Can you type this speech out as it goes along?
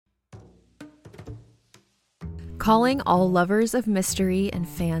Calling all lovers of mystery and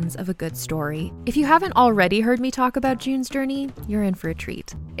fans of a good story. If you haven't already heard me talk about June's Journey, you're in for a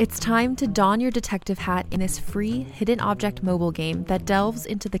treat. It's time to don your detective hat in this free hidden object mobile game that delves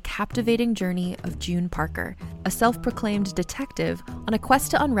into the captivating journey of June Parker, a self-proclaimed detective on a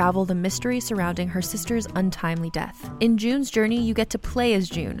quest to unravel the mystery surrounding her sister's untimely death. In June's Journey, you get to play as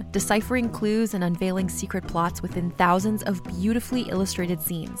June, deciphering clues and unveiling secret plots within thousands of beautifully illustrated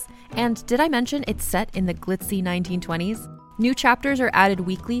scenes. And did I mention it's set in the glitzy 1920s? New chapters are added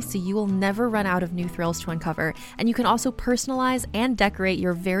weekly, so you will never run out of new thrills to uncover, and you can also personalize and decorate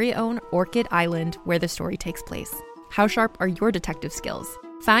your very own Orchid Island where the story takes place. How sharp are your detective skills?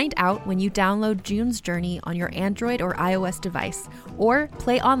 Find out when you download June's Journey on your Android or iOS device, or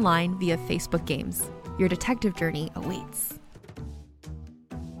play online via Facebook Games. Your detective journey awaits.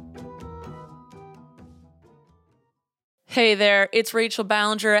 Hey there, it's Rachel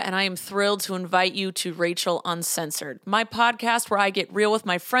Ballinger, and I am thrilled to invite you to Rachel Uncensored, my podcast where I get real with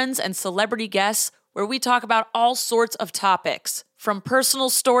my friends and celebrity guests, where we talk about all sorts of topics. From personal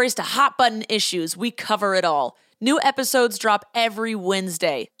stories to hot-button issues, we cover it all. New episodes drop every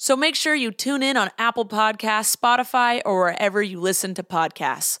Wednesday, so make sure you tune in on Apple Podcasts, Spotify, or wherever you listen to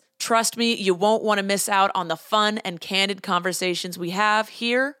podcasts. Trust me, you won't want to miss out on the fun and candid conversations we have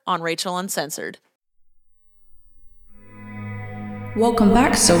here on Rachel Uncensored. Welcome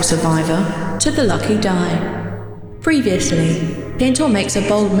back, Soul Survivor, to The Lucky Die. Previously, Pintor makes a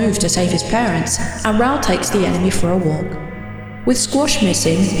bold move to save his parents, and Raoul takes the enemy for a walk. With Squash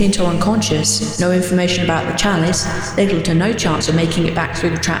missing, Pintor unconscious, no information about the chalice, little to no chance of making it back through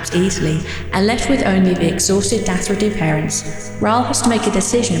the traps easily, and left with only the exhausted Dathraday parents, Raoul has to make a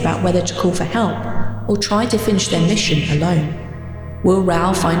decision about whether to call for help, or try to finish their mission alone. Will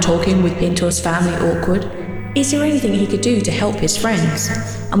Raoul find talking with Pintor's family awkward? Is there anything he could do to help his friends?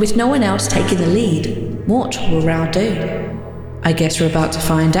 And with no one else taking the lead, what will Raoul do? I guess we're about to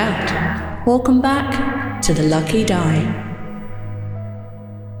find out. Welcome back to The Lucky Die.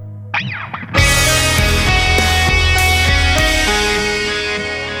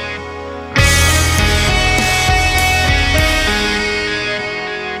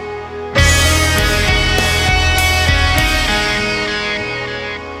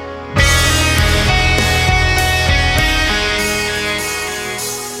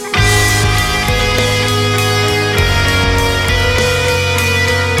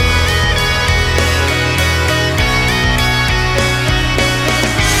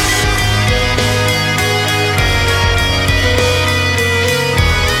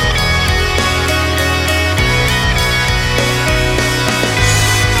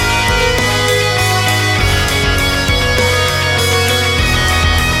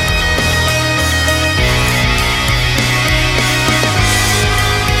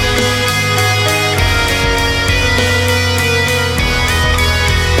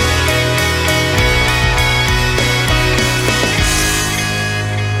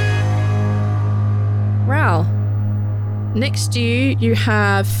 Next to you, you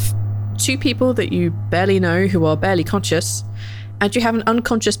have two people that you barely know who are barely conscious, and you have an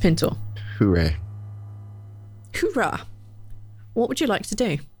unconscious Pintor. Hooray. Hoorah. What would you like to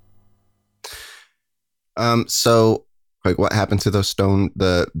do? So, like, what happened to those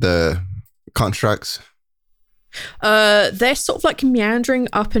the constructs? They're sort of like meandering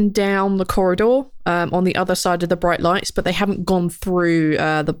up and down the corridor on the other side of the bright lights, but they haven't gone through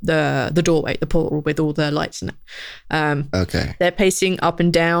the doorway, the portal with all the lights in it. Okay. They're pacing up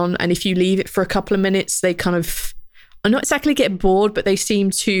and down, and if you leave it for a couple of minutes, they kind of are not exactly get bored, but they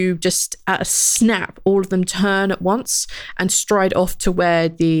seem to just at a snap, all of them turn at once and stride off to where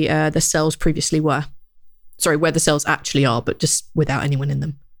the cells previously were. Sorry, where the cells actually are, but just without anyone in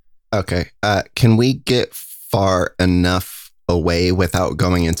them. Okay. Can we get far enough away without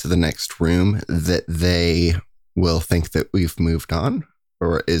going into the next room that they will think that we've moved on?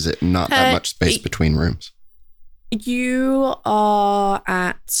 Or is it not that much space between rooms? You are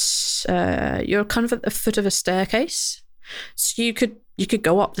you're kind of at the foot of a staircase. So you could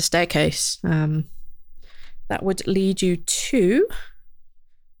go up the staircase. That would lead you to...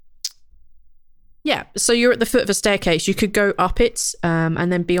 Yeah, so you're at the foot of a staircase. You could go up it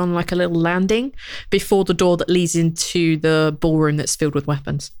and then be on like a little landing before the door that leads into the ballroom that's filled with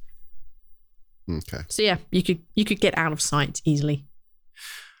weapons. Okay. So yeah, you could get out of sight easily.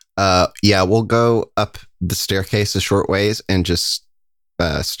 Yeah, we'll go up the staircase a short ways and just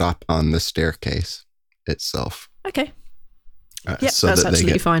stop on the staircase itself. Okay. Yeah, so that's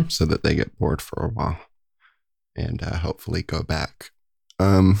absolutely fine. So that they get bored for a while and hopefully go back.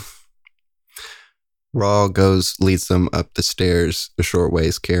 Raoul leads them up the stairs a short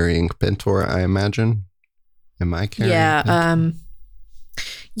ways carrying Pintor, I imagine. Am I carrying? Yeah.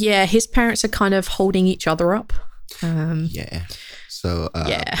 Yeah, his parents are kind of holding each other up. Yeah. So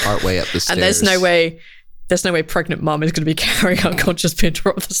part way up the stairs. And there's no way pregnant mom is going to be carrying unconscious Pintor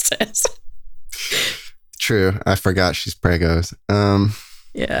up the stairs. True. I forgot she's pregos.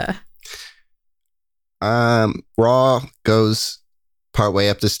 Yeah. Raw goes part way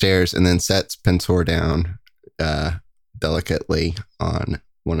up the stairs and then sets Pintor down delicately on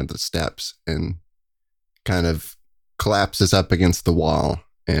one of the steps and kind of collapses up against the wall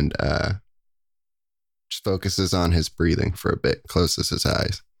and just focuses on his breathing for a bit, closes his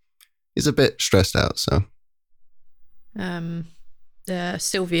eyes. He's a bit stressed out, so.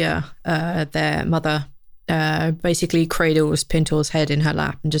 Sylvia, their mother, basically cradles Pintor's head in her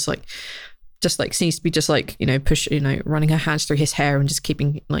lap and just seems to be running her hands through his hair and just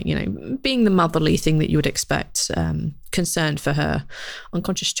keeping being the motherly thing that you would expect, concerned for her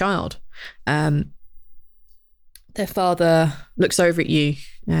unconscious child. Their father looks over at you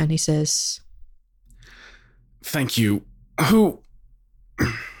and he says, "Thank you.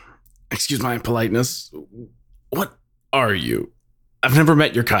 Excuse my politeness. What are you? I've never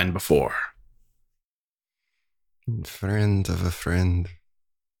met your kind before." Friend of a friend.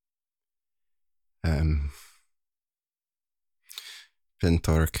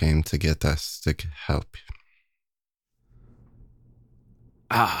 Pintor came to get us to help.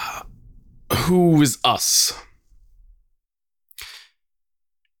 Who is us?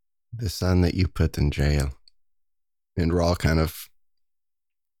 The son that you put in jail. And Raw kind of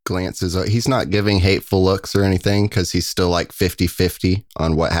glances. He's not giving hateful looks or anything because he's still like 50-50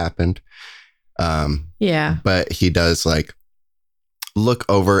 on what happened. Yeah. But he does like look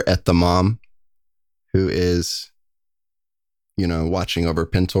over at the mom who is, watching over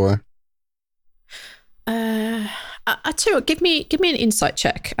Pintor. I tell you what, give me an insight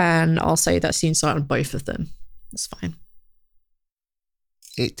check and I'll say that's the insight on both of them. That's fine.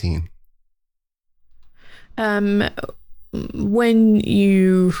 18. When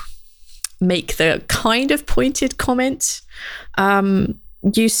you make the kind of pointed comment,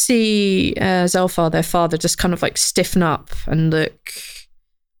 you see Zelfar, their father, just kind of like stiffen up and look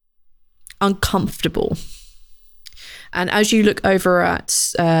uncomfortable. And as you look over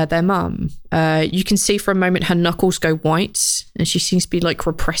at their mum, you can see for a moment her knuckles go white and she seems to be like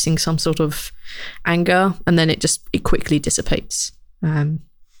repressing some sort of anger, and then it quickly dissipates.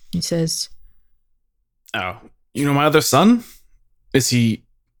 He says, "Oh, my other son? Is he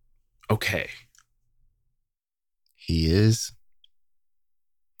okay?" He is.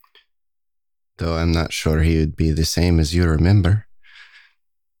 Though I'm not sure he would be the same as you remember.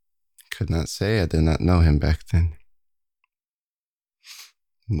 Could not say. I did not know him back then.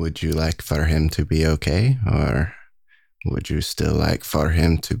 Would you like for him to be okay, or would you still like for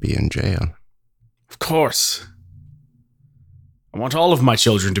him to be in jail? Of course. I want all of my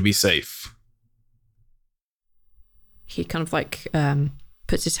children to be safe. He kind of like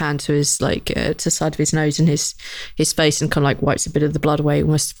puts his hand to his to the side of his nose and his face and kind of like wipes a bit of the blood away,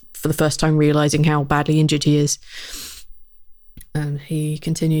 almost for the first time realizing how badly injured he is. And he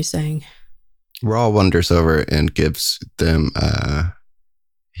continues saying, Raw wanders over and gives them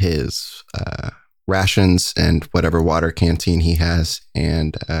his rations and whatever water canteen he has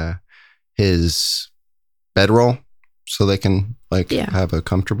and his bedroll so they can have a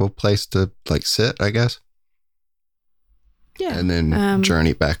comfortable place to sit, I guess. Yeah. And then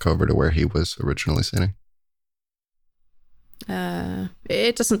journey back over to where he was originally sitting.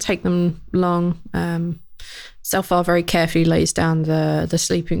 It doesn't take them long. Zelfar very carefully lays down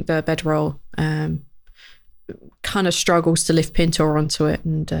the bedroll, kind of struggles to lift Pintor onto it,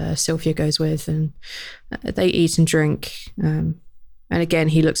 and Sylvia goes with, and they eat and drink. And again,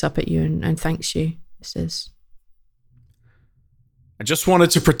 he looks up at you and thanks you. He says, "I just wanted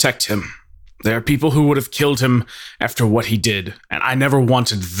to protect him. There are people who would have killed him after what he did, and I never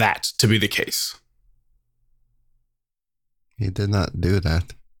wanted that to be the case." He did not do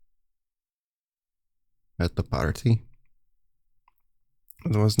that. At the party?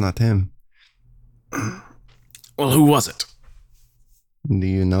 It was not him. Well, who was it? Do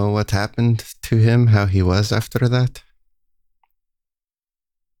you know what happened to him, how he was after that?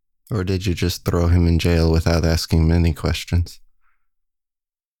 Or did you just throw him in jail without asking many questions?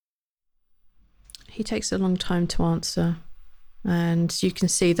 He takes a long time to answer, and you can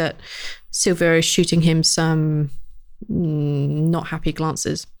see that Sylvia is shooting him some not happy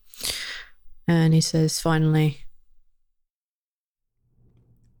glances. And he says, finally,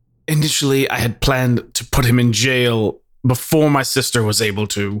 "Initially, I had planned to put him in jail before my sister was able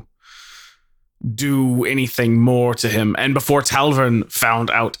to do anything more to him, and before Talvern found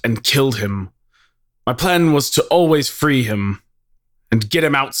out and killed him. My plan was to always free him and get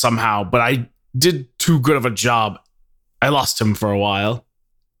him out somehow, but I did too good of a job. I lost him for a while.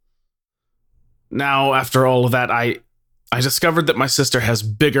 Now, after all of that, I discovered that my sister has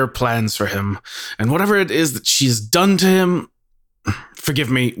bigger plans for him, and whatever it is that she's done to him, forgive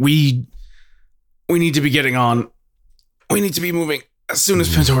me, we need to be getting on. We need to be moving as soon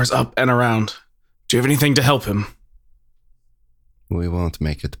as Pintor is up and around. Do you have anything to help him? We won't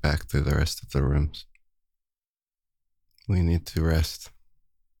make it back to the rest of the rooms. We need to rest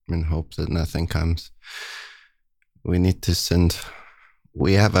and hope that nothing comes. We need to send...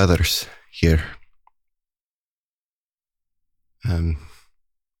 We have others here.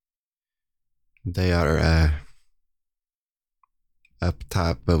 They are up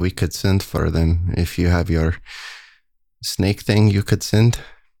top, but we could send for them. If you have your snake thing, you could send.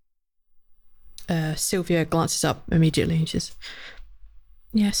 Sylvia glances up immediately and says,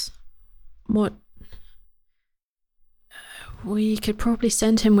 yes. What? We could probably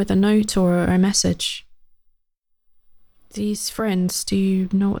send him with a note or a message. These friends, do you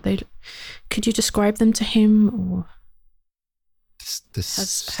know what they... Could you describe them to him, or... Has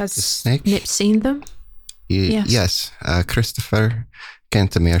the snake? Nip seen them? Yes. Christopher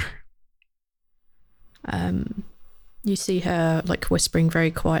Cantemir. You see her like whispering very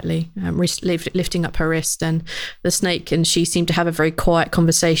quietly, lifting up her wrist, and the snake and she seem to have a very quiet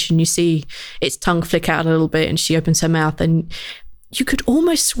conversation. You see its tongue flick out a little bit, and she opens her mouth, and you could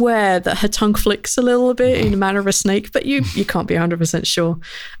almost swear that her tongue flicks a little bit in the manner of a snake, but you can't be 100% sure.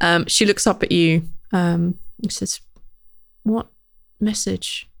 She looks up at you and says, what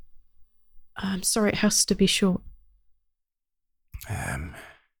message? I'm sorry, it has to be short.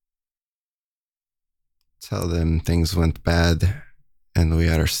 Tell them things went bad and we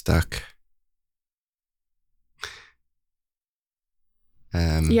are stuck.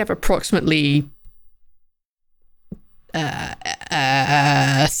 You have approximately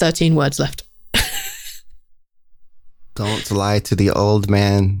 13 words left. Don't lie to the old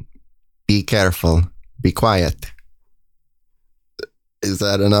man. Be careful. Be quiet. Is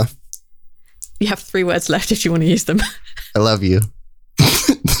that enough? You have 3 words left if you want to use them. I love you.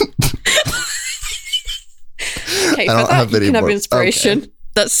 Okay, for that you can have inspiration. Okay.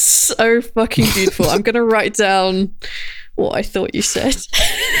 That's so fucking beautiful. I'm going to write down what I thought you said.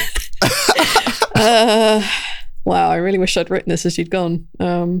 Wow, I really wish I'd written this as you'd gone.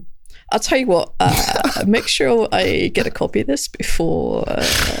 I'll tell you what, make sure I get a copy of this before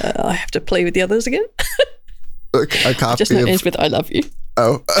I have to play with the others again. A copy just know it ends with I love you.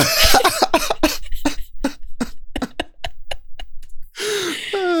 Oh.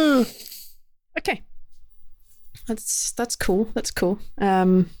 Okay. That's cool. That's cool.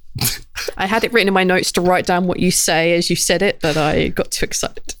 I had it written in my notes to write down what you say as you said it, but I got too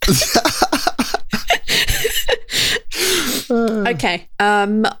excited. Okay.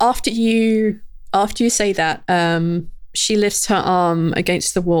 After you say that, she lifts her arm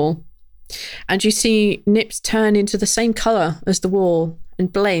against the wall, and you see Nips turn into the same color as the wall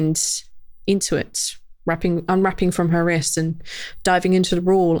and blend into it, unwrapping from her wrist and diving into the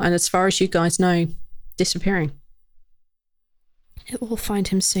wall, and as far as you guys know, disappearing. It will find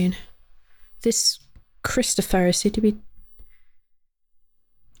him soon. This Christopher is said to be...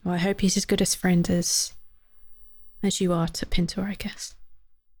 Well, I hope he's as good a friend as you are to Pintor, I guess.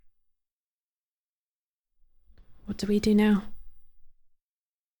 What do we do now?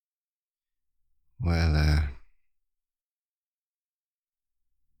 Well,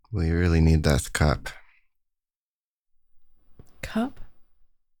 we really need that cup. Cup?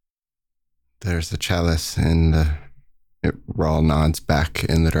 There's a chalice, and Rawl nods back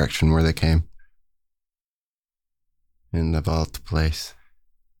in the direction where they came. In the vault place.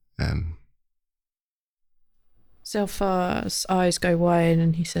 Zelfar's eyes go wide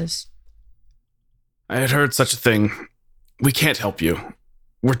and he says, I had heard such a thing. We can't help you.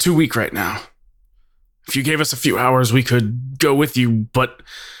 We're too weak right now. If you gave us a few hours, we could go with you, but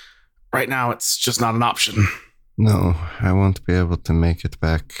right now it's just not an option. No, I won't be able to make it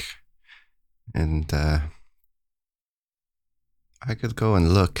back. And, I could go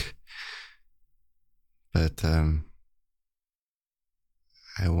and look. But,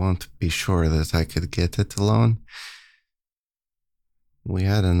 I won't be sure that I could get it alone. We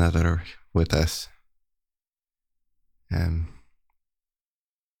had another with us.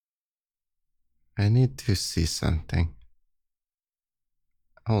 I need to see something.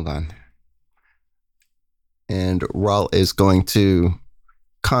 Hold on. And Rawl is going to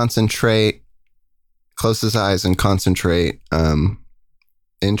concentrate, close his eyes and concentrate, and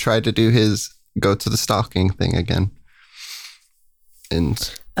try to do his go to the stalking thing again. And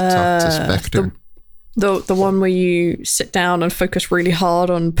talk to Spectre. The one where you sit down and focus really hard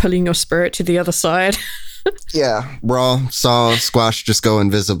on pulling your spirit to the other side. Yeah, Raw saw Squash just go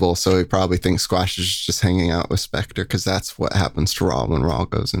invisible, so he probably thinks Squash is just hanging out with Spectre, because that's what happens to Raw when Raw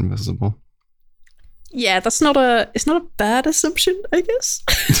goes invisible. Yeah, it's not a bad assumption, I guess.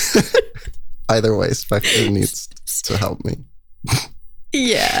 Either way, Spectre needs to help me.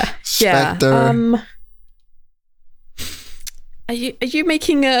 Yeah. Spectre. Yeah. Are you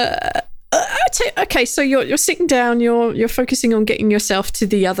making a okay, so you're sitting down, you're focusing on getting yourself to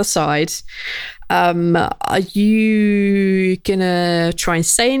the other side. Are you gonna try and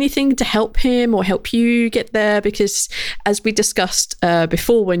say anything to help him or help you get there? Because as we discussed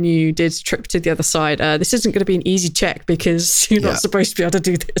before, when you did trip to the other side, this isn't going to be an easy check because you're not supposed to be able to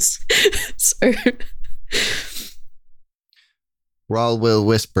do this. So Rawl will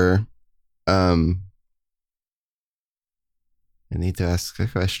whisper, I need to ask a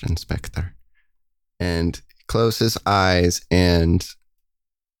question, Spectre. And close his eyes and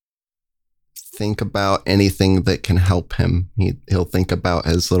think about anything that can help him. He'll think about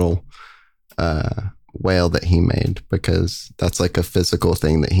his little whale that he made, because that's like a physical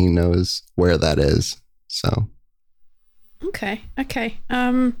thing that he knows where that is. So okay.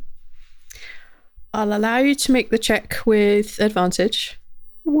 I'll allow you to make the check with advantage.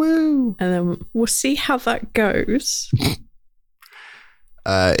 Woo! And then we'll see how that goes.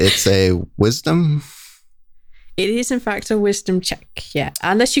 It's a wisdom. It is, in fact, a wisdom check, yeah.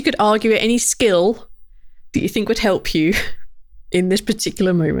 Unless you could argue any skill that you think would help you in this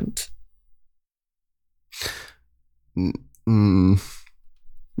particular moment. No.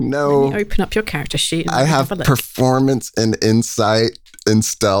 Let me open up your character sheet. I have performance and insight and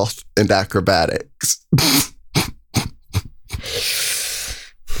stealth and acrobatics.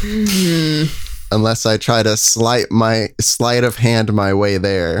 Unless I try to sleight of hand my way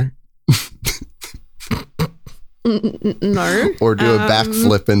there. No. Or do a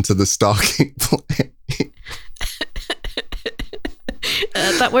backflip into the stalking plane.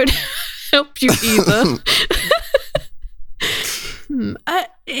 That won't help you either.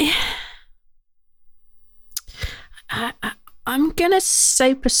 I'm gonna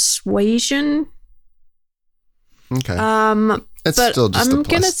say persuasion. Okay. It's but still just I'm a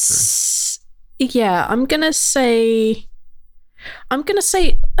plus. I'm gonna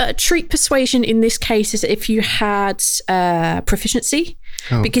say treat persuasion in this case as if you had proficiency,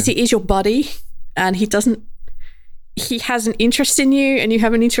 because it is your buddy and he has an interest in you and you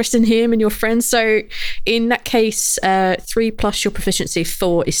have an interest in him and your friends. So in that case, 3 plus your proficiency,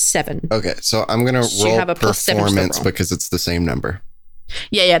 4 is 7. Okay, so I'm gonna roll have a +7 performance roll. because it's the same number.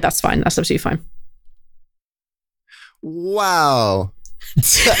 Yeah, that's fine. That's absolutely fine. Wow.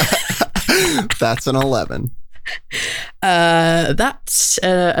 That's an 11. That's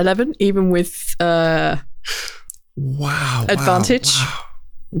 11, even with Wow. advantage. Wow.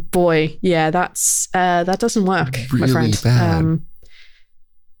 Boy, yeah, that doesn't work, my Really friend. bad.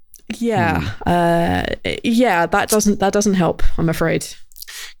 That doesn't help, I'm afraid.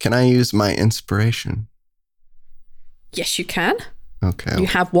 Can I use my inspiration? Yes, you can. Okay. You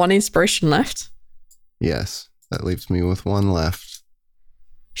have 1 inspiration left. Yes, that leaves me with 1 left.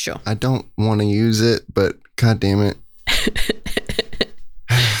 Sure. I don't want to use it, but god damn it.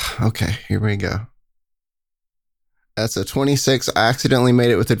 Okay, here we go. That's a 26. I accidentally made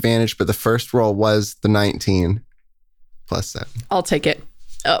it with advantage, but the first roll was the 19 plus 7. I'll take it.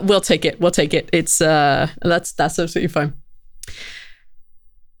 We'll take it. It's that's absolutely fine.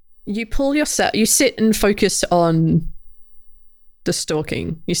 You pull yourself. You sit and focus on the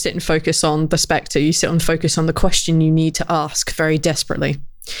stalking. You sit and focus on the Spectre. You sit and focus on the question you need to ask very desperately.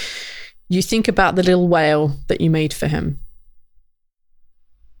 You think about the little whale that you made for him.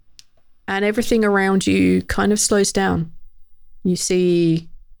 And everything around you kind of slows down. You see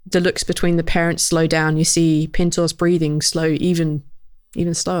the looks between the parents slow down. You see Pintor's breathing slow, even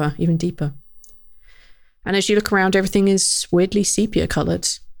slower, even deeper. And as you look around, everything is weirdly sepia colored.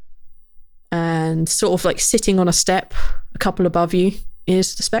 And sort of like sitting on a step a couple above you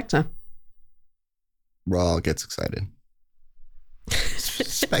is the Spectre. Rawl gets excited.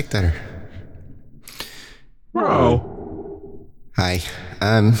 Spectre. Wow. Hi.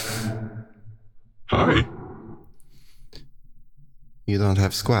 Hi. You don't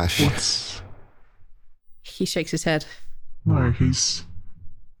have Squash. What? He shakes his head. No, he's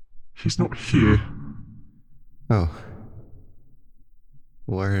not here. Oh.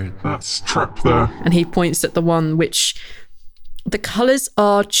 Word. That's trapped there. And he points at the one which the colors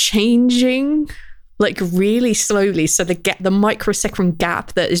are changing like really slowly. So the microsecond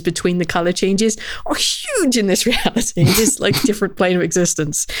gap that is between the color changes are huge in this reality. It's like a different plane of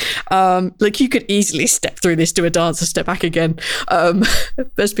existence. Like you could easily step through this, do a dance, and step back again.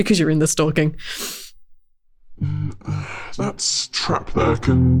 That's because you're in the stalking. That trap there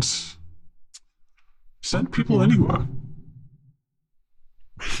can send people anywhere.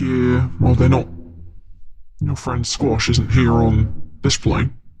 Here, well, they're not. Your friend Squash isn't here on this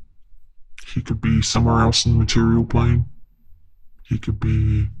plane. He could be somewhere else in the material plane. He could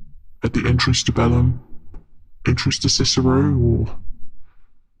be at the entrance to Bellum, entrance to Cicero, or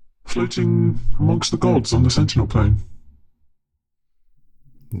floating amongst the gods on the Sentinel plane.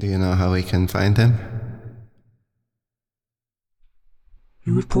 Do you know how we can find him?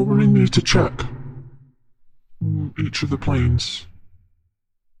 You would probably need to check each of the planes.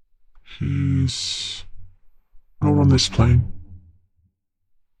 He's not on this plane.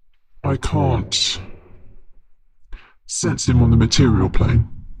 I can't sense him on the material plane.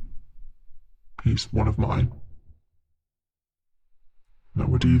 He's one of mine. That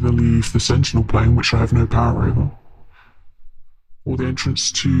would either leave the Sentinel plane, which I have no power over, or the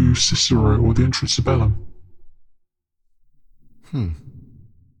entrance to Cicero, or the entrance to Bellum.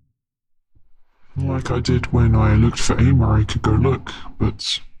 Like I did when I looked for Amar, I could go look,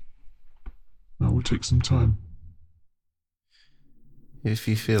 but that would take some time. If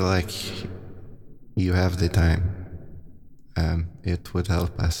you feel like you have the time, it would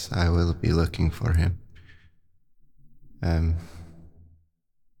help us. I will be looking for him.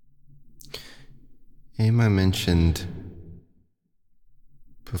 Emma mentioned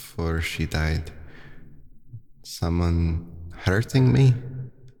before she died someone hurting me.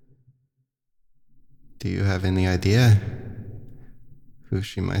 Do you have any idea who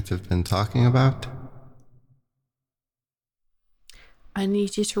she might have been talking about? I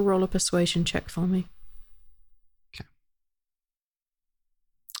need you to roll a persuasion check for me. Okay.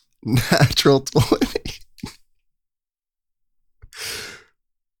 Natural 20.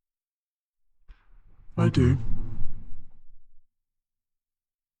 I do.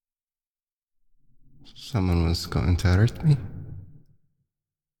 Someone was going to hurt me?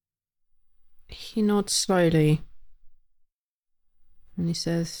 He nods slowly. And he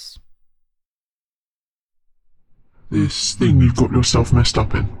says, This thing you've got yourself messed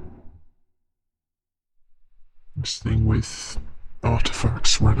up in. This thing with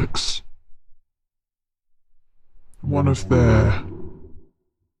artifacts, relics. One of their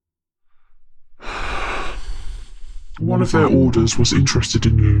orders was interested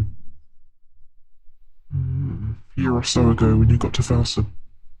in you a year or so ago when you got to Falsum.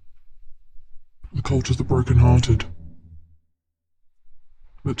 The cult of the broken-hearted.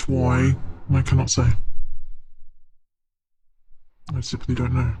 But why, I cannot say. I simply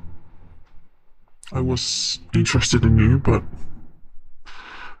don't know. I was interested in you, but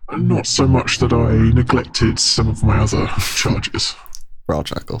not so much that I neglected some of my other charges. Brawl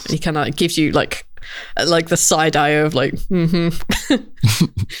chuckles. he kind of gives you like the side eye of like,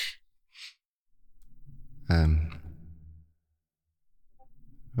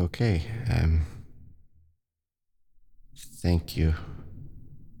 Okay. Thank you.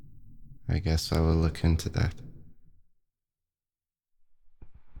 I guess I will look into that.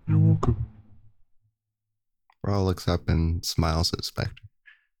 You're welcome. Brawl looks up and smiles at Spectre.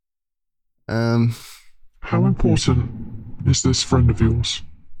 How important is this friend of yours?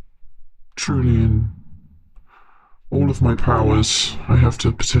 Truly, in all of my powers, I have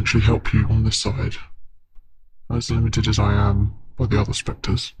to potentially help you on this side. As limited as I am by the other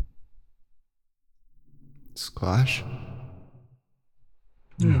Spectres. Squash?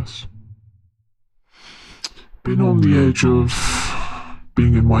 Yes. Been on the edge of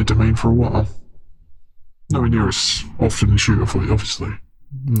being in my domain for a while. Nowhere near as often as you, obviously.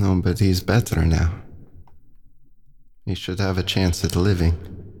 No, but he's better now. He should have a chance at living.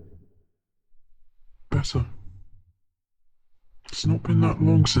 Better. It's not been that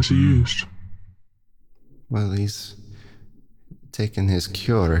long since he used. Well, he's taken his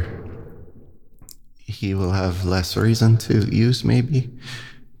cure. He will have less reason to use, maybe.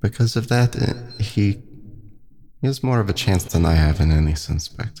 Because of that, he has more of a chance than I have in any sense,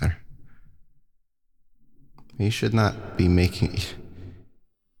 Spectre. He should not be making...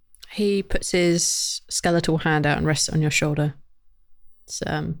 he puts his skeletal hand out and rests on your shoulder. It's,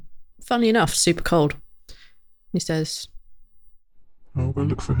 funnily enough, super cold. He says, I'll go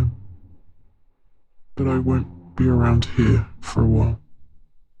look for him. But I won't be around here for a while.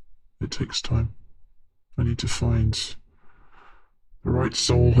 It takes time. I need to find the right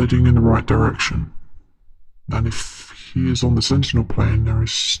soul heading in the right direction. And if he is on the Sentinel plane, there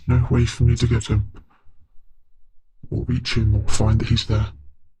is no way for me to get him. or reach him or find that he's there.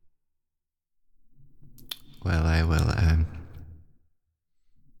 Well, I will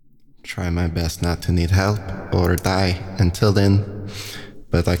try my best not to need help or die until then,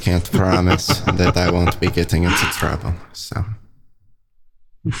 but I can't promise that I won't be getting into trouble, so...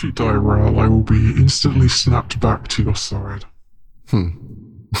 If you die, Ral, I will be instantly snapped back to your side.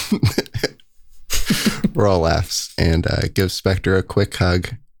 Rawl laughs and gives Spectre a quick hug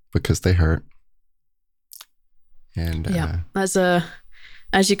because they hurt. And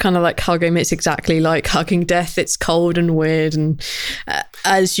as you kind of like hug him, it's exactly like hugging death. It's cold and weird, and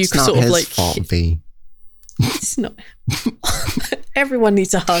as you it's not sort of his like fault, V. It's not. Everyone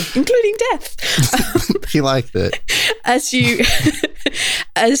needs a hug, including death. He liked it. As you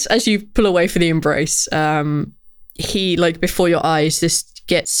as you pull away for the embrace, he, like, before your eyes, this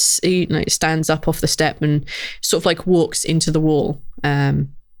gets, stands up off the step and sort of like walks into the wall,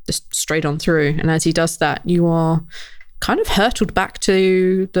 just straight on through. And as he does that, you are kind of hurtled back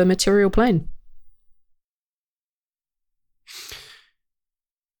to the material plane.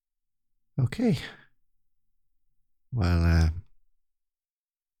 Okay. Well,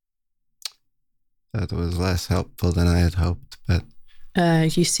 that was less helpful than I had hoped, but...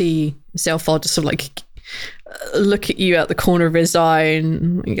 You see Zelfar just sort of like look at you out the corner of his eye,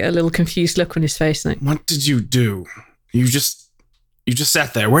 and you get a little confused look on his face. Like, what did you do? You just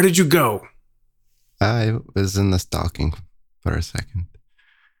sat there. Where did you go? I was in the stalking for a second.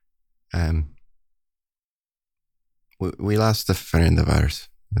 We lost a friend of ours.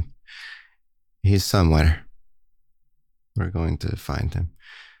 He's somewhere. We're going to find him.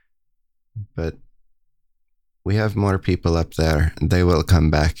 But we have more people up there. They will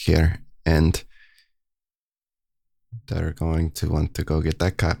come back here, and they're going to want to go get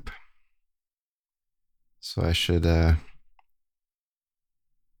that cup. So I should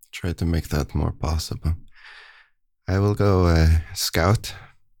try to make that more possible. I will go scout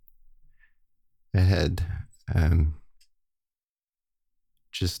ahead.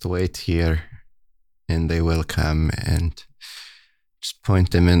 Just wait here, and they will come, and just point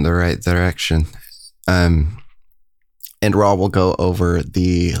them in the right direction. And Raw will go over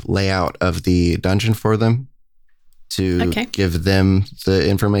the layout of the dungeon for them to give them the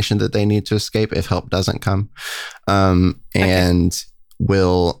information that they need to escape if help doesn't come. And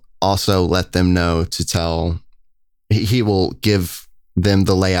will also let them know to tell... He will give them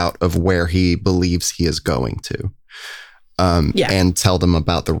the layout of where he believes he is going to. And tell them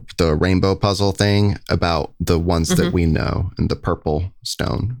about the rainbow puzzle thing, about the ones that we know, and the purple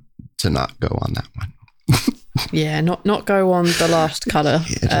stone, to not go on that one. Yeah, not go on the last colour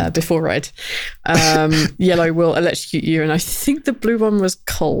before red. Yellow will electrocute you, and I think the blue one was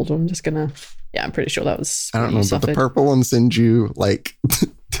cold. I'm just gonna... Yeah, I'm pretty sure that was... I don't know, but the purple one sends you, like...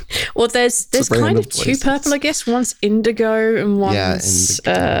 Well, there's kind of two purple, I guess. One's indigo and one's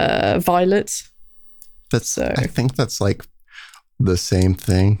violet. I think that's like the same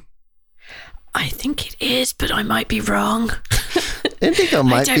thing. I think it is, but I might be wrong. Indigo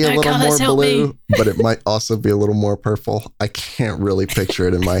might be a little more blue, but it might also be a little more purple. I can't really picture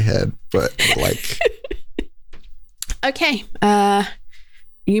it in my head, but like... Okay.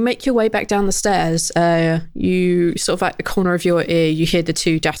 You make your way back down the stairs. You sort of at the corner of your ear, you hear the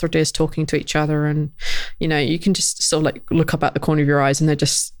two Dathrodyrs talking to each other, and you can just sort of like look up at the corner of your eyes, and they're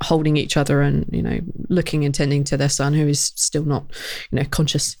just holding each other and looking and tending to their son, who is still not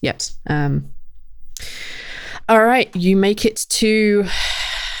conscious yet. All right, you make it to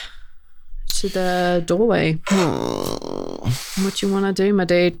the doorway. What do you want to do, my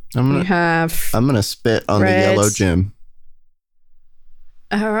dude? I'm gonna spit on the yellow gem.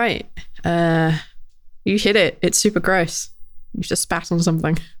 All right. You hit it. It's super gross. You just spat on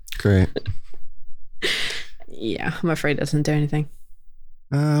something. Great. Yeah, I'm afraid it doesn't do anything.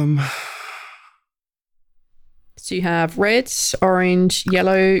 So you have red, orange,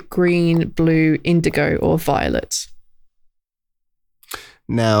 yellow, green, blue, indigo, or violet.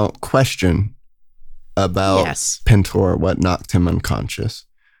 Now, question about Pentor, what knocked him unconscious.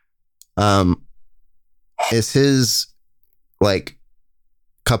 Is his, like,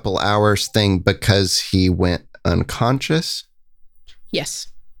 couple hours thing because he went unconscious? Yes.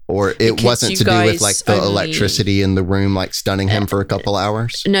 Or it wasn't to do with like the electricity in the room, like stunning him for a couple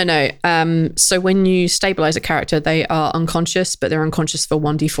hours? No. So when you stabilize a character, they are unconscious, but they're unconscious for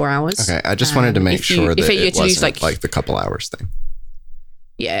 1d4 hours. Okay, I just wanted to make sure that it wasn't like the couple hours thing.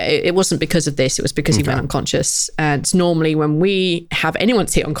 Yeah, it wasn't because of this. It was because he went unconscious. And normally when we have anyone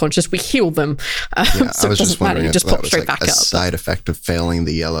hit unconscious, we heal them. So I was just wondering if just that pop was straight like back a up. side effect of failing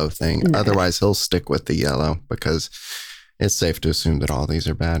the yellow thing. No. Otherwise, he'll stick with the yellow because it's safe to assume that all these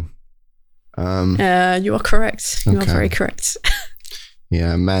are bad. You are correct. You are Okay. very correct.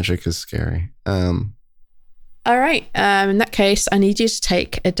 Yeah, magic is scary. All right. In that case, I need you to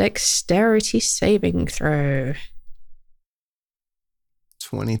take a dexterity saving throw.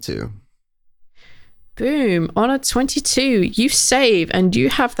 22. Boom. On a 22, you save, and you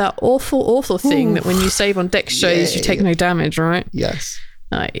have that awful thing that when you save on dex shows, you take no damage, right? Yes.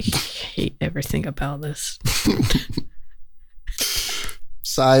 I hate everything about this.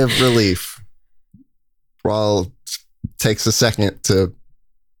 Sigh of relief. Rawl takes a second to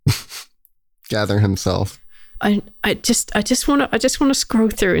gather himself. I just want to scroll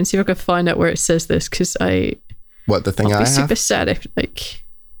through and see if I can find out where it says this, because What, the thing I'll I be have? super sad if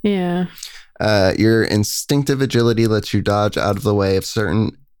yeah. Your instinctive agility lets you dodge out of the way of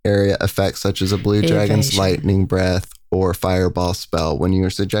certain area effects such as a blue dragon's Evasion. lightning breath or fireball spell. When you are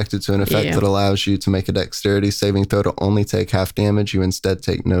subjected to an effect Yeah. that allows you to make a dexterity saving throw to only take half damage, you instead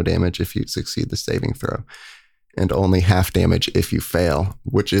take no damage if you succeed the saving throw, and only half damage if you fail,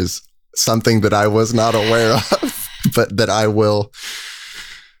 which is something that I was not aware of, but that I will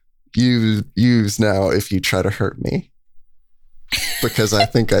use now if you try to hurt me. Because I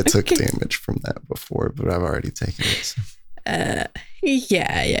think I took damage from that before, but I've already taken it. So.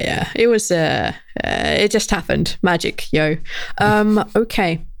 Yeah. It was it just happened. Magic, yo.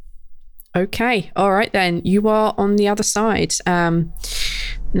 Okay. All right then. You are on the other side. Now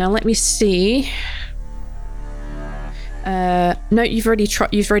let me see. No, you've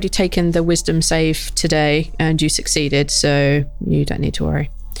already taken the wisdom save today, and you succeeded, so you don't need to worry.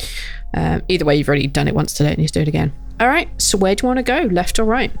 Either way, you've already done it once today, and you do it again. All right. So where do you want to go? Left or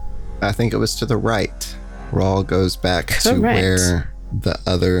right? I think it was to the right. Rawl goes back to Correct. where the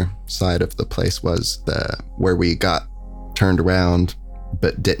other side of the place was, where we got turned around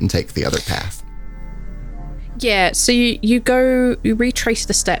but didn't take the other path. Yeah, so you retrace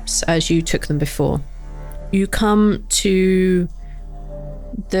the steps as you took them before. You come to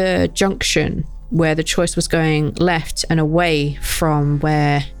the junction where the choice was going left and away from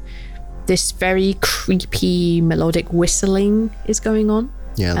where this very creepy melodic whistling is going on.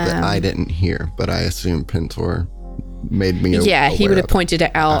 Yeah, that I didn't hear, but I assume Pintor made me Yeah, he would have aware of it pointed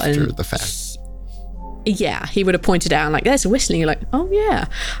it out after and the fact. yeah, he would have pointed out and like, there's a whistling. You're like, oh yeah.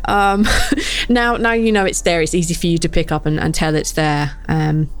 Now you know it's there. It's easy for you to pick up and tell it's there.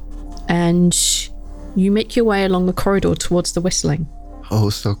 And you make your way along the corridor towards the whistling. Oh,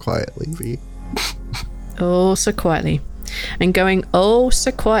 so quietly, V. Oh, so quietly. And going oh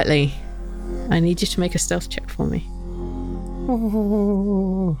so quietly, I need you to make a stealth check for me.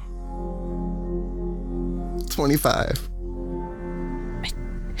 25.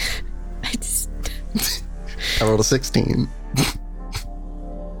 I just... I rolled a 16.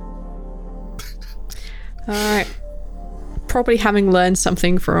 Alright. Probably having learned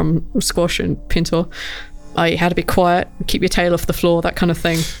something from Squash and Pintor. I had to be quiet, keep your tail off the floor, that kind of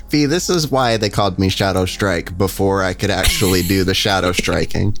thing. V, this is why they called me Shadow Strike before I could actually do the shadow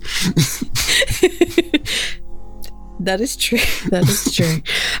striking. That is true. That is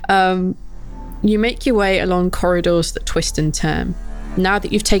true. You make your way along corridors that twist and turn. Now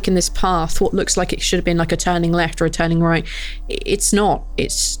that you've taken this path, what looks like it should have been like a turning left or a turning right, it's not.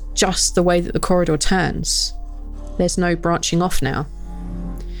 It's just the way that the corridor turns. There's no branching off now.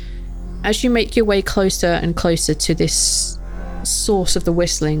 As you make your way closer and closer to this source of the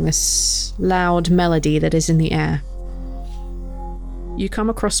whistling, this loud melody that is in the air, you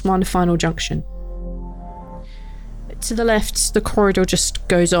come across one final junction. To the left, the corridor just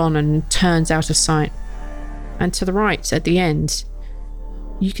goes on and turns out of sight. And to the right, at the end,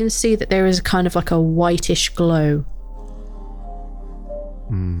 you can see that there is kind of like a whitish glow.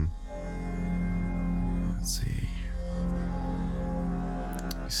 Let's see.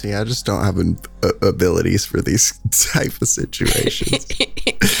 See, I just don't have abilities for these type of situations.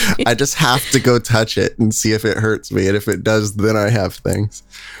 I just have to go touch it and see if it hurts me, and if it does, then I have things.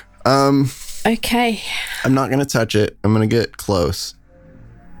 Okay. I'm not gonna touch it. I'm gonna get close,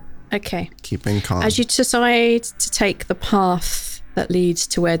 Okay. keeping calm. As you decide to take the path that leads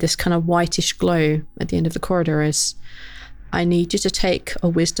to where this kind of whitish glow at the end of the corridor is, I need you to take a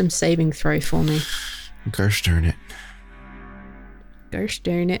wisdom saving throw for me. Gosh darn it. Gosh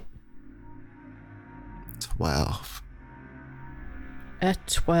darn it. 12. A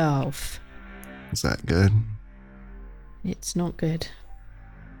 12. Is that good? It's not good.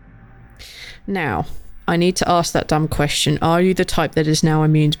 Now, I need to ask that dumb question. Are you the type that is now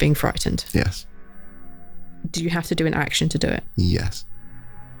immune to being frightened? Yes. Do you have to do an action to do it? Yes.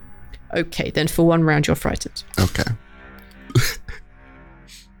 Okay, then for 1 round you're frightened. Okay.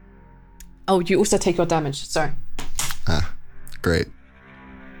 Oh, you also take your damage. Sorry. Great.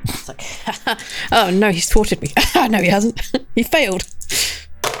 It's like, oh no, he's thwarted me. No, he hasn't. He failed.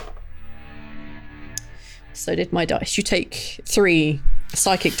 So did my dice. You take 3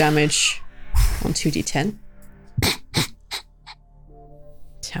 psychic damage on 2d10.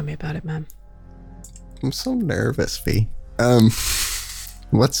 Tell me about it, man. I'm so nervous, V.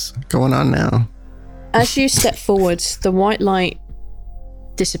 What's going on now? As you step forward, the white light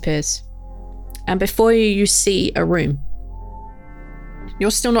disappears. And before you, you see a room.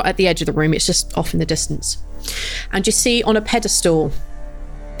 You're still not at the edge of the room, it's just off in the distance. And you see on a pedestal,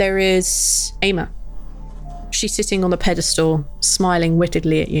 there is Ama. She's sitting on the pedestal, smiling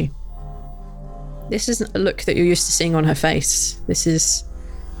wittedly at you. This isn't a look that you're used to seeing on her face. This is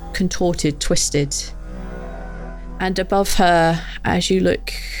contorted, twisted. And above her, as you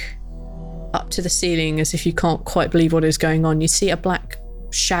look up to the ceiling as if you can't quite believe what is going on, you see a black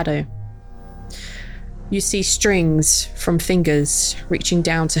shadow. You see strings from fingers reaching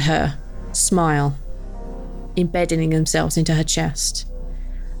down to her smile, embedding themselves into her chest.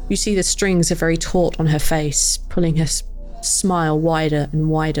 You see the strings are very taut on her face, pulling her smile wider and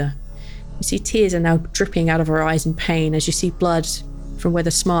wider. You see tears are now dripping out of her eyes in pain as you see blood from where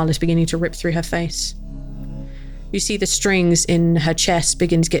the smile is beginning to rip through her face. You see the strings in her chest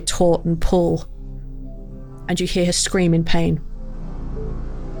begin to get taut and pull, and you hear her scream in pain.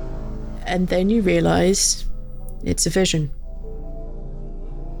 And then you realise it's a vision.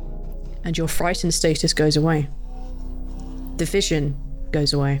 And your frightened status goes away. The vision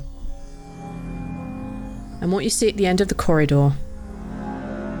goes away. And what you see at the end of the corridor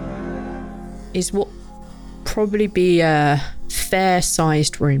is what probably be a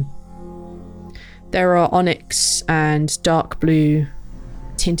fair-sized room. There are onyx and dark blue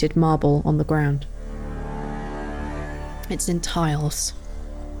tinted marble on the ground. It's in tiles.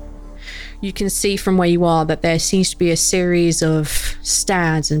 You can see from where you are that there seems to be a series of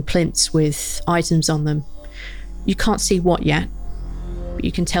stands and plinths with items on them. You can't see what yet, but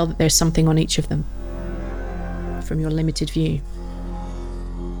you can tell that there's something on each of them from your limited view.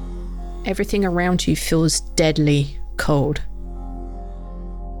 Everything around you feels deadly cold.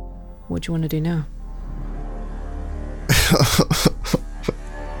 What do you want to do now?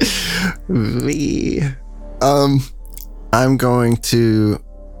 I'm going to...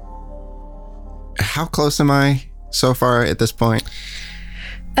 How close am I so far at this point?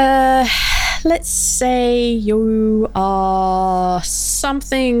 Let's say you are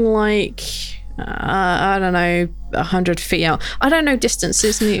something like, I don't know, 100 feet out. I don't know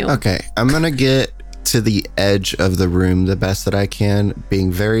distances, Neil. Okay, I'm going to get to the edge of the room the best that I can,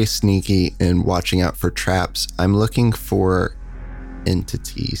 being very sneaky and watching out for traps. I'm looking for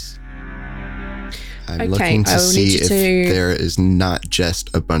entities. I'm looking to see if there is not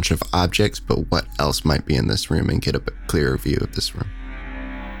just a bunch of objects, but what else might be in this room and get a clearer view of this room.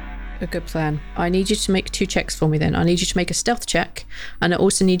 A good plan. I need you to make 2 checks for me then. I need you to make a stealth check, and I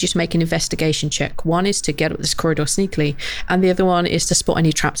also need you to make an investigation check. One is to get up this corridor sneakily, and the other one is to spot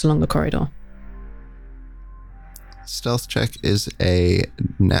any traps along the corridor. Stealth check is a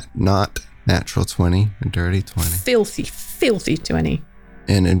not natural 20, a dirty 20. Filthy 20.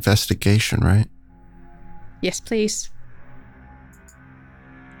 And investigation, right? Yes, please.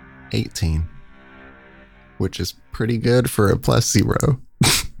 18. Which is pretty good for a +0.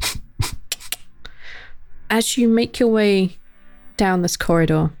 As you make your way down this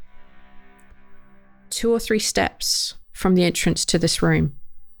corridor, 2 or 3 steps from the entrance to this room,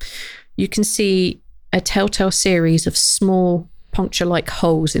 you can see a telltale series of small puncture-like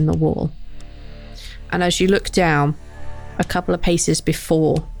holes in the wall. And as you look down, a couple of paces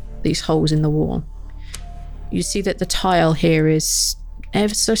before these holes in the wall, you see that the tile here is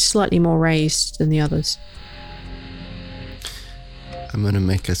ever so slightly more raised than the others. I'm going to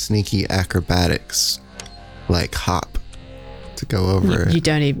make a sneaky acrobatics, like hop, to go over it. You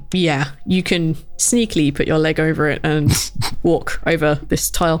don't even... Yeah, you can sneakily put your leg over it and walk over this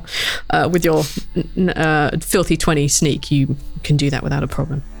tile. With your filthy 20 sneak, you can do that without a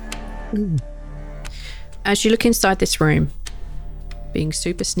problem. Ooh. As you look inside this room, being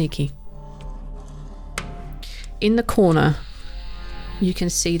super sneaky, in the corner, you can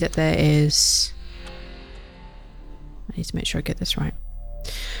see that there is... I need to make sure I get this right.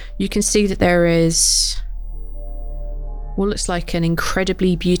 You can see that there is what looks like an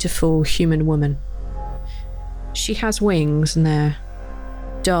incredibly beautiful human woman. She has wings and they're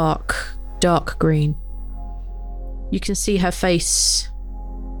dark green. You can see her face.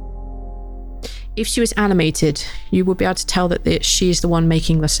 If she was animated, you would be able to tell that she is the one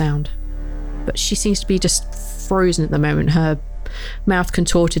making the sound. But she seems to be just frozen at the moment, her mouth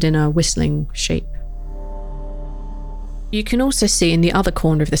contorted in a whistling shape. You can also see in the other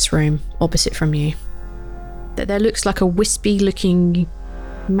corner of this room, opposite from you, that there looks like a wispy-looking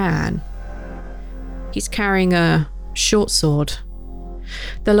man. He's carrying a short sword.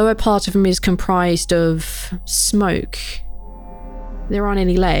 The lower part of him is comprised of smoke. There aren't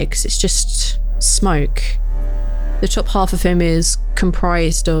any legs, it's just smoke. The top half of him is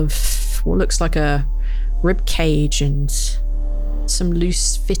comprised of what looks like a rib cage and some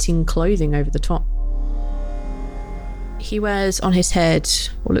loose-fitting clothing over the top. He wears on his head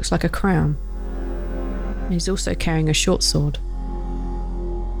what looks like a crown. He's also carrying a short sword.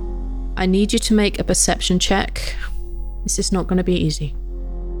 I need you to make a perception check. This is not going to be easy.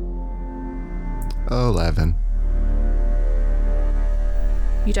 11.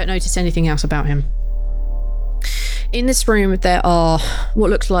 You don't notice anything else about him. In this room, there are what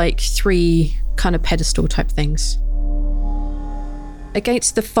looks like 3 kind of pedestal type things.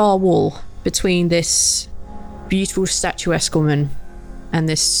 Against the far wall between this beautiful statuesque woman and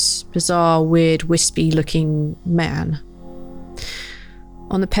this bizarre, weird, wispy-looking man,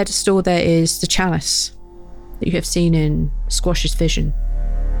 on the pedestal there is the chalice that you have seen in Squash's vision.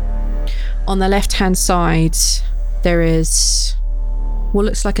 On the left-hand side, there is what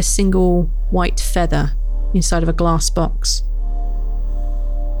looks like a single white feather inside of a glass box.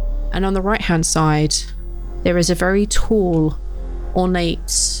 And on the right-hand side, there is a very tall,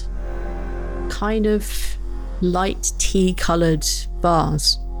 ornate, kind of light tea-coloured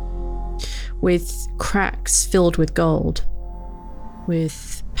vase with cracks filled with gold,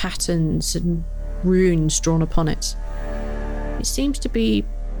 with patterns and runes drawn upon it. It seems to be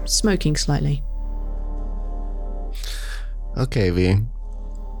smoking slightly. Okay, V.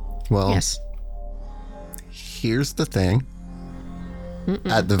 Well, Yes. here's the thing.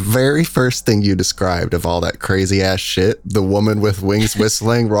 At the very first thing you described of all that crazy ass shit, the woman with wings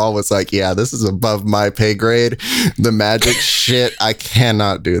whistling, Raw was like, yeah, this is above my pay grade. The magic shit, I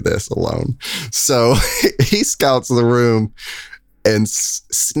cannot do this alone. So he scouts the room and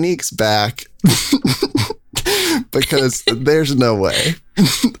sneaks back because there's no way.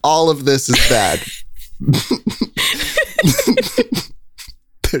 All of this is bad.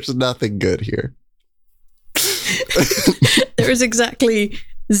 There's nothing good here. There is exactly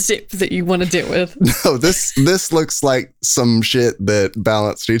zip that you want to deal with. No, this looks like some shit that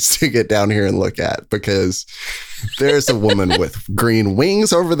Balance needs to get down here and look at, because there's a woman with green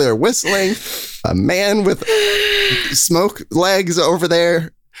wings over there whistling, a man with smoke legs over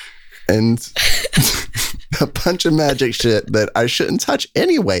there, and a bunch of magic shit that I shouldn't touch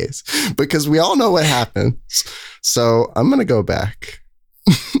anyways, because we all know what happens. So I'm gonna go back.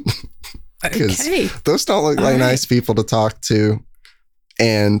 Okay. Those don't look like nice people to talk to,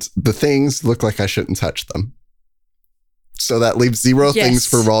 and the things look like I shouldn't touch them. So that leaves 0 things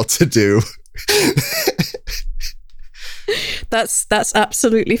for Raw to do. That's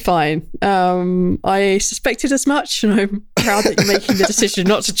absolutely fine. I suspected as much, and I'm proud that you're making the decision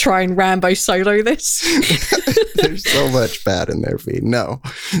not to try and Rambo solo this. There's so much bad in there, V. No.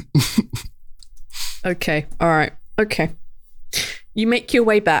 Okay. All right. Okay. You make your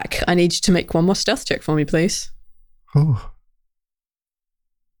way back. I need you to make one more stealth check for me, please. Oh.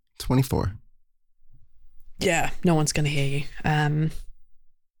 24. Yeah, no one's going to hear you.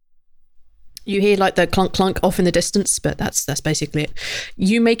 You hear like the clunk clunk off in the distance, but that's basically it.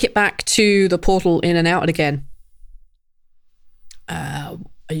 You make it back to the portal in and out again. Are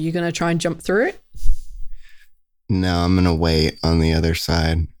you going to try and jump through it? No, I'm going to wait on the other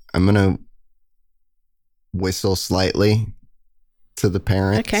side. I'm going to whistle slightly to the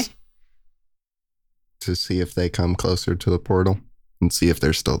parents. Okay. To see if they come closer to the portal and see if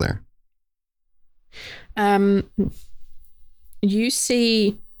they're still there. You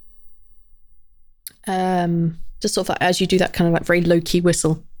see, just sort of as you do that kind of like very low-key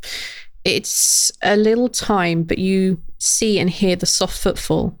whistle, it's a little time, but you see and hear the soft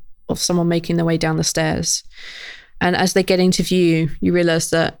footfall of someone making their way down the stairs. And as they get into view, you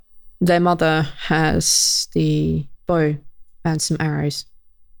realize that their mother has the bow and some arrows.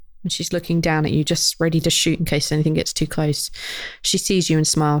 And she's looking down at you, just ready to shoot in case anything gets too close. She sees you and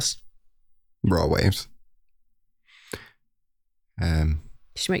smiles. Raw waves.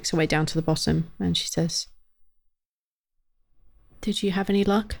 She makes her way down to the bottom and she says, "Did you have any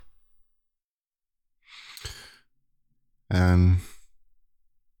luck?" Well,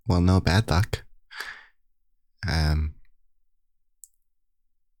 no bad luck.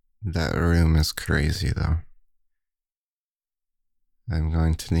 That room is crazy, though. I'm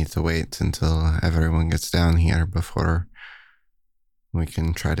going to need to wait until everyone gets down here before we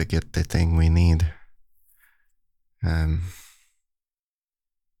can try to get the thing we need.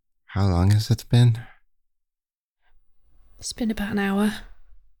 How long has it been? It's been about an hour.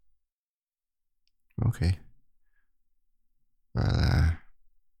 Okay. Well,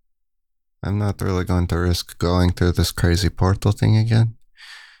 I'm not really going to risk going through this crazy portal thing again.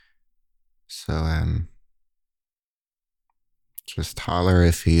 So, just holler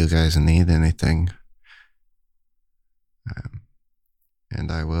if you guys need anything.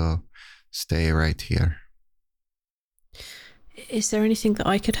 And I will stay right here. Is there anything that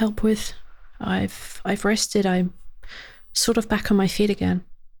I could help with? I've rested. I'm sort of back on my feet again.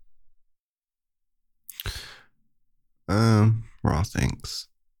 Raw things.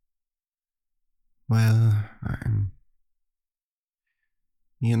 Well,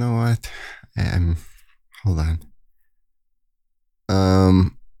 you know what? Hold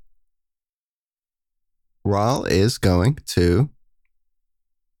on. Rawl is going to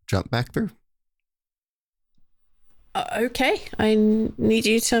jump back through. Okay, I need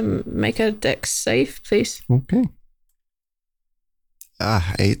you to make a dex save, please. Okay.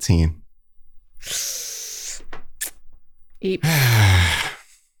 18. Eep.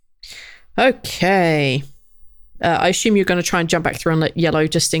 Okay. I assume you're going to try and jump back through and let yellow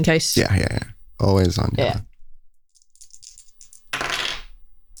just in case. Yeah. Always on yellow. Yeah.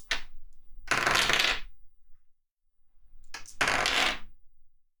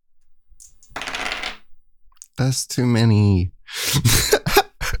 That's too many.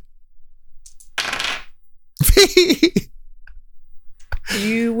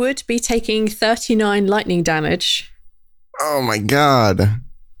 You would be taking 39 lightning damage. Oh my god.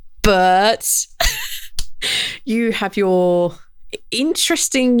 But you have your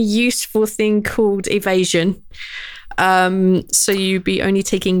interesting, useful thing called evasion. So you'd be only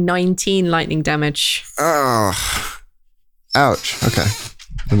taking 19 lightning damage. Oh. Ouch. Okay.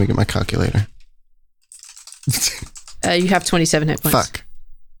 Let me get my calculator. You have 27 hit points. Fuck.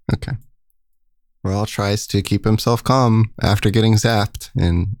 Okay. Rawl tries to keep himself calm after getting zapped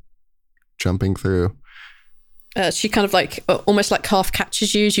and jumping through. She kind of like almost like half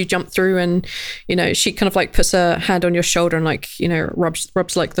catches you as you jump through, and she kind of like puts her hand on your shoulder and like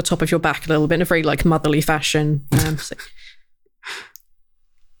rubs like the top of your back a little bit in a very like motherly fashion. So,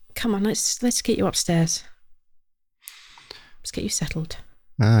 come on, let's get you upstairs. Let's get you settled.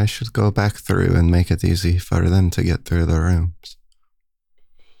 I should go back through and make it easy for them to get through the rooms.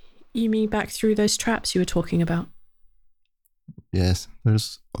 You mean back through those traps you were talking about? Yes,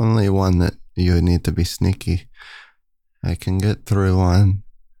 there's only one that you need to be sneaky. I can get through one,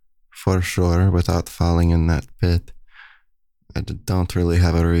 for sure, without falling in that pit. I don't really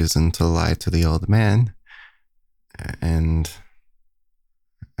have a reason to lie to the old man. And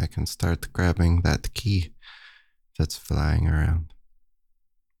I can start grabbing that key that's flying around.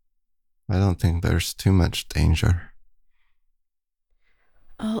 I don't think there's too much danger.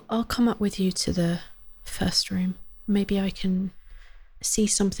 I'll come up with you to the first room. Maybe I can see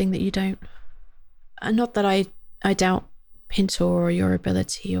something that you don't. Not that I doubt Pintor or your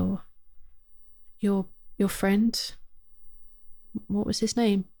ability or your friend. What was his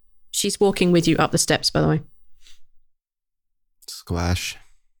name? She's walking with you up the steps, by the way. Squash.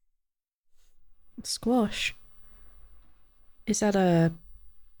 Squash. Is that a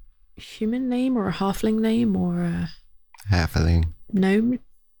human name or a halfling name or a halfling gnome?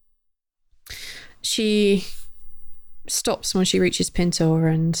 She stops when she reaches Pintor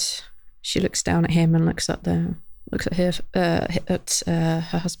and she looks down at him and looks at her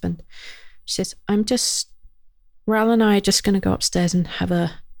husband. She says, Ral and I are just going to go upstairs and have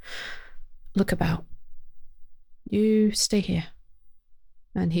a look about. You stay here.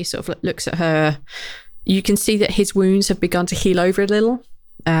 And he sort of looks at her. You can see that his wounds have begun to heal over a little.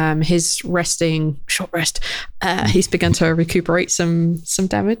 His short rest, he's begun to recuperate some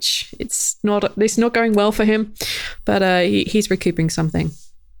damage. It's not going well for him, but he's recouping something.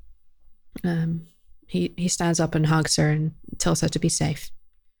 He stands up and hugs her and tells her to be safe.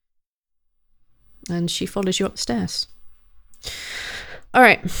 And she follows you up the stairs. All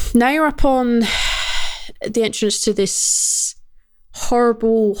right, now you're up on the entrance to this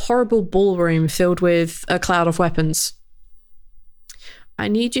horrible ballroom filled with a cloud of weapons. I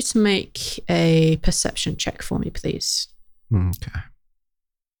need you to make a perception check for me, please. Okay.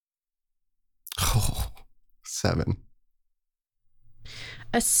 Oh, 7.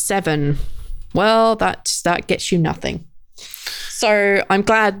 A 7. Well, that gets you nothing. So I'm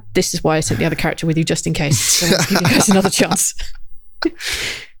glad this is why I sent the other character with you, just in case. So let's give you guys another chance.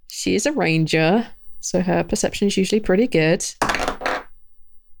 She is a ranger, so her perception is usually pretty good.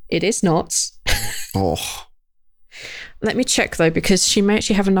 It is not. Oh. Let me check, though, because she may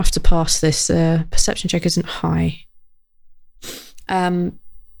actually have enough to pass this. Perception check isn't high.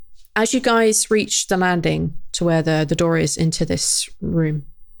 As you guys reach the landing to where the door is into this room,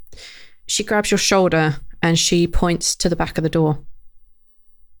 she grabs your shoulder and she points to the back of the door.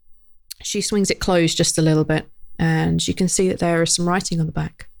 She swings it closed just a little bit, and you can see that there is some writing on the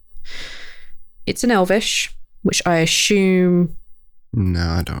back. It's in Elvish, which I assume... No,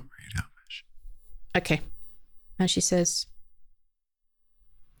 I don't read Elvish. Okay. And she says,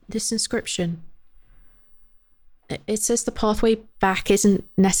 this inscription, it says the pathway back isn't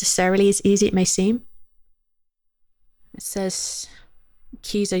necessarily as easy as it may seem. It says,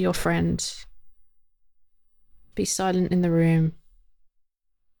 keys are your friend. Be silent in the room.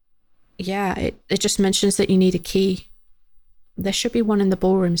 Yeah, it just mentions that you need a key. There should be one in the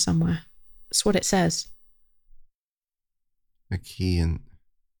ballroom somewhere. That's what it says. A key and...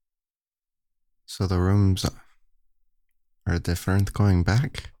 So the rooms are different going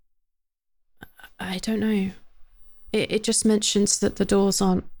back? I don't know. It just mentions that the doors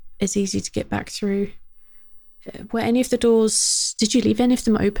aren't as easy to get back through. Were any of the doors... Did you leave any of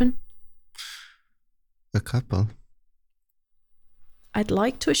them open? A couple. I'd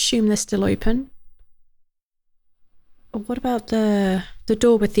like to assume they're still open. What about the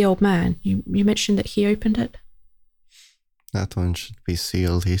door with the old man? You mentioned that he opened it? That one should be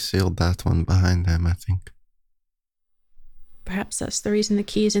sealed. He sealed that one behind him, I think. Perhaps that's the reason the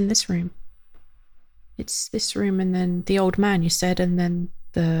key is in this room. It's this room and then the old man, you said, and then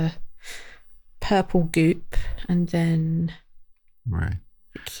the purple goop, and then... Right.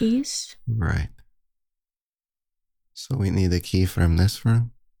 The keys? Right. So we need a key from this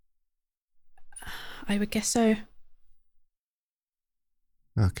room? I would guess so.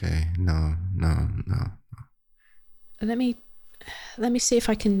 Okay, no. Let me see if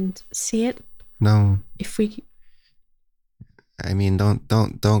I can see it. No. If we... I mean, don't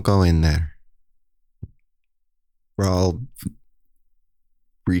go in there. Rawl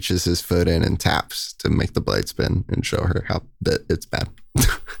reaches his foot in and taps to make the blade spin and show her how that it's bad.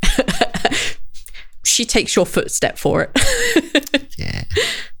 She takes your footstep for it. Yeah.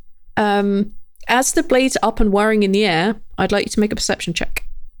 As the blade's up and whirring in the air, I'd like you to make a perception check.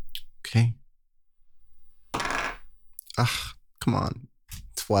 Okay. Come on.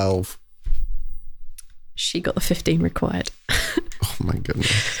 12. She got the 15 required. Oh my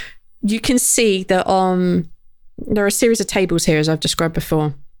goodness. You can see that there are a series of tables here, as I've described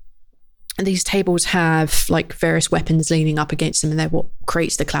before. And these tables have like various weapons leaning up against them, and they're what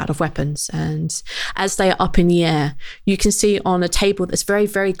creates the cloud of weapons. And as they are up in the air, you can see on a table that's very,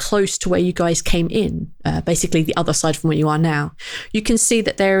 very close to where you guys came in, basically the other side from where you are now, you can see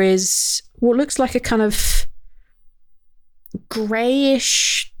that there is what looks like a kind of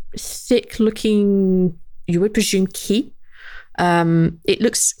grayish, thick-looking, you would presume, key. It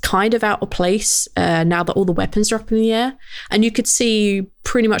looks kind of out of place now that all the weapons are up in the air, and you could see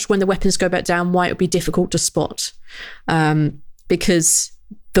pretty much when the weapons go back down why it would be difficult to spot, because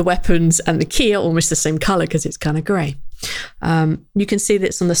the weapons and the key are almost the same color because it's kind of gray. You can see that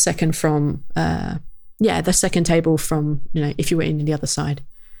it's on the second from the second table from, if you were in the other side,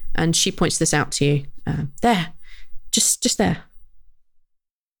 and she points this out to you. There, just there.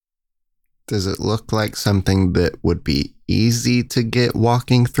 Does it look like something that would be easy to get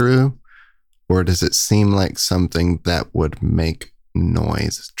walking through? Or does it seem like something that would make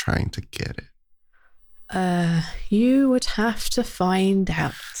noise trying to get it? You would have to find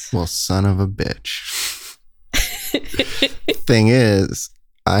out. Well, son of a bitch. Thing is,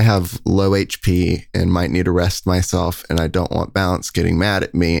 I have low HP and might need to rest myself, and I don't want Bounce getting mad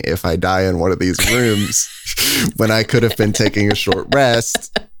at me if I die in one of these rooms when I could have been taking a short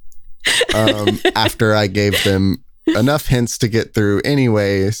rest. After I gave them enough hints to get through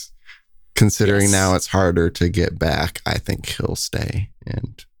anyways, considering now it's harder to get back, I think he'll stay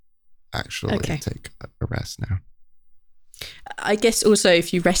and actually take a rest now. I guess also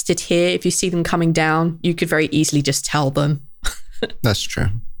if you rested here, if you see them coming down, you could very easily just tell them. That's true.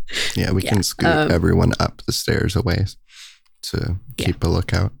 Yeah, we can scoot everyone up the stairs a ways to keep a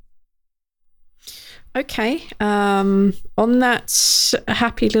lookout. Okay. On that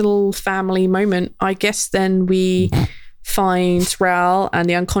happy little family moment, I guess then we find Raoul and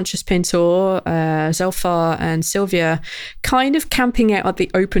the unconscious Pintor, Zelfar and Sylvia kind of camping out at the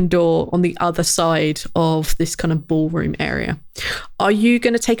open door on the other side of this kind of ballroom area. Are you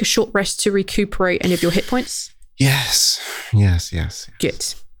going to take a short rest to recuperate any of your hit points? Yes.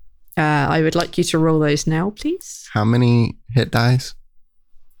 Good. I would like you to roll those now, please. How many hit dice?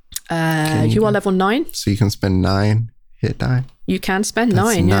 You are level 9. So you can spend 9 hit die? You can spend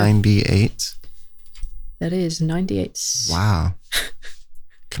 9, 98. That is 98. Wow.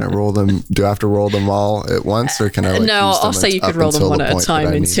 Can I roll them? Do I have to roll them all at once, or can I? No, I'll say you could roll them one at a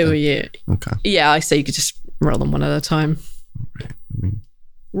time until you. Okay. Yeah, I say you could just roll them one at a time. Right.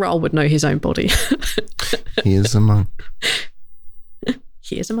 Raoul would know his own body. He is a monk.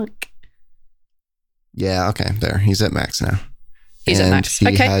 He is a monk. Yeah. Okay. There. He's at max now. He's at max. He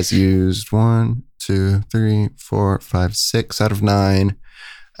Okay. has used 1, 2, 3, 4, 5, 6 out of 9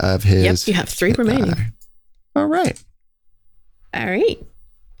 of his. Yep. You have 3 remaining. die. All right. All right.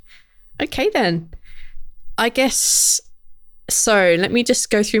 Okay, then. I guess. So let me just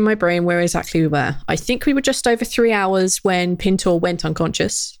go through my brain where exactly we were. I think we were just over 3 hours when Pintor went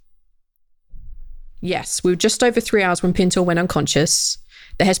unconscious. Yes, we were just over 3 hours when Pintor went unconscious.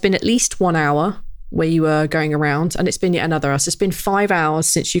 There has been at least 1 hour where you were going around, and it's been yet another hour. So it's been 5 hours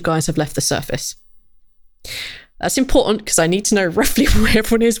since you guys have left the surface. That's important because I need to know roughly where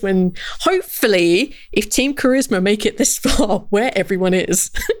everyone is when, hopefully, if Team Charisma make it this far, where everyone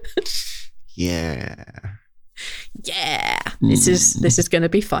is. Yeah. Yeah. This is going to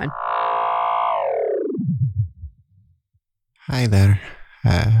be fun. Hi there.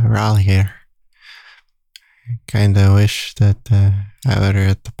 Raul here. I kind of wish that I were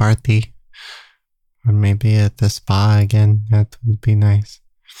at the party. Or maybe at the spa again. That would be nice.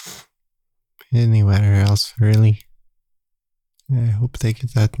 Anywhere else, really. I hope they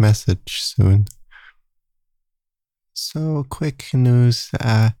get that message soon. So, quick news.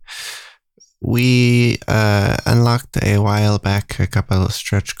 We unlocked a while back a couple of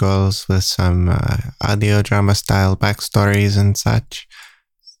stretch goals with some audio drama style backstories and such.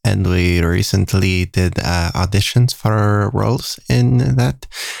 And we recently did auditions for roles in that.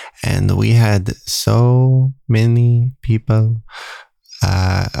 And we had so many people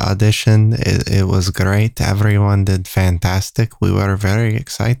audition. It was great. Everyone did fantastic. We were very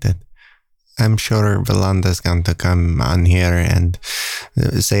excited. I'm sure Belinda's going to come on here and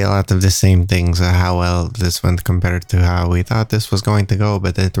say a lot of the same things, how well this went compared to how we thought this was going to go,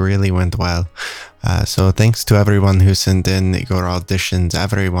 but it really went well. So thanks to everyone who sent in your auditions.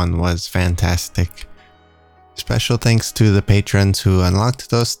 Everyone was fantastic. Special thanks to the patrons who unlocked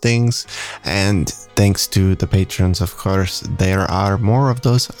those things, and thanks to the patrons, of course. There are more of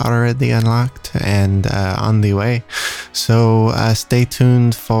those already unlocked and on the way. So stay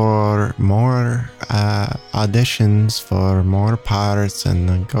tuned for more auditions, for more parts,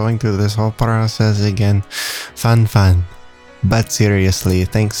 and going through this whole process again. Fun. But seriously,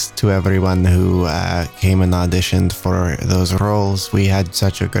 thanks to everyone who came and auditioned for those roles. We had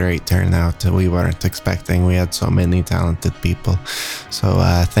such a great turnout. We weren't expecting. We had so many talented people. So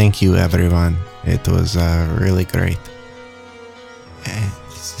thank you, everyone. It was really great.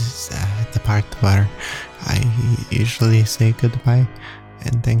 This is the part where I usually say goodbye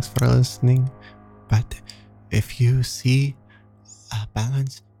and thanks for listening. But if you see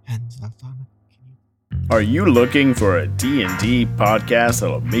Balance and Zoltana, are you looking for a D&D podcast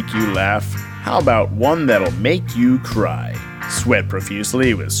that'll make you laugh? How about one that'll make you cry? Sweat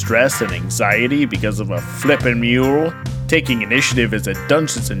profusely with stress and anxiety because of a flippin' mule? Taking Initiative is a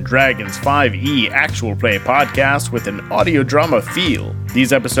Dungeons & Dragons 5e actual play podcast with an audio drama feel.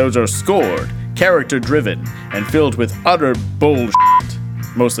 These episodes are scored, character-driven, and filled with utter bullshit.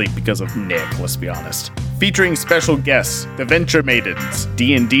 Mostly because of Nick, let's be honest. Featuring special guests, the Venture Maidens,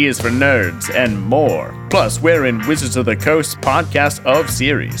 D&D is for nerds, and more. Plus, we're in Wizards of the Coast podcast of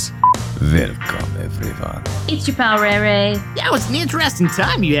series. Welcome, everyone. It's your pal, Ray Ray. Yeah, it was an interesting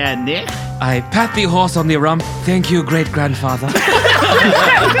time you had, Nick. I pat the horse on the rump. Thank you, great-grandfather.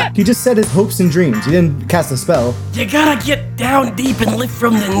 He just said his hopes and dreams. He didn't cast a spell. You gotta get down deep and lift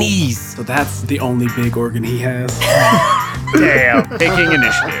from the knees. So that's the only big organ he has. Damn, Taking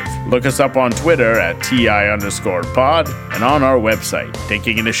Initiative. Look us up on Twitter at TI_pod and on our website,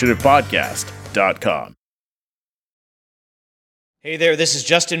 takinginitiativepodcast.com. Hey there, this is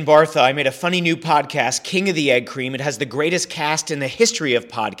Justin Bartha. I made a funny new podcast, King of the Egg Cream. It has the greatest cast in the history of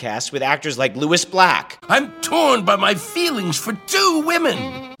podcasts with actors like Louis Black. I'm torn by my feelings for two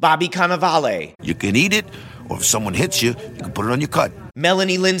women. Bobby Cannavale. You can eat it, or if someone hits you, you can put it on your cut.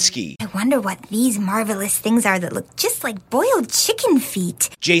 Melanie Linsky. I wonder what these marvelous things are that look just like boiled chicken feet.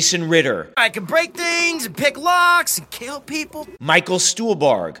 Jason Ritter. I can break things and pick locks and kill people. Michael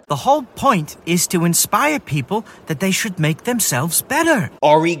Stuhlbarg. The whole point is to inspire people that they should make themselves better.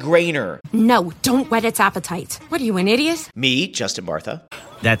 Ari Grainer. No, don't whet its appetite. What are you, an idiot? Me, Justin Bartha.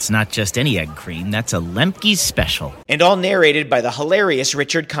 That's not just any egg cream, that's a Lemke's special. And all narrated by the hilarious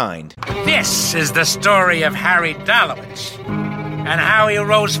Richard Kind. This is the story of Harry Dalowitz and how he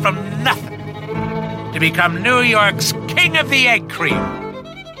rose from nothing to become New York's King of the Egg Cream.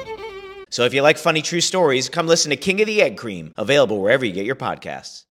 So if you like funny true stories, come listen to King of the Egg Cream, available wherever you get your podcasts.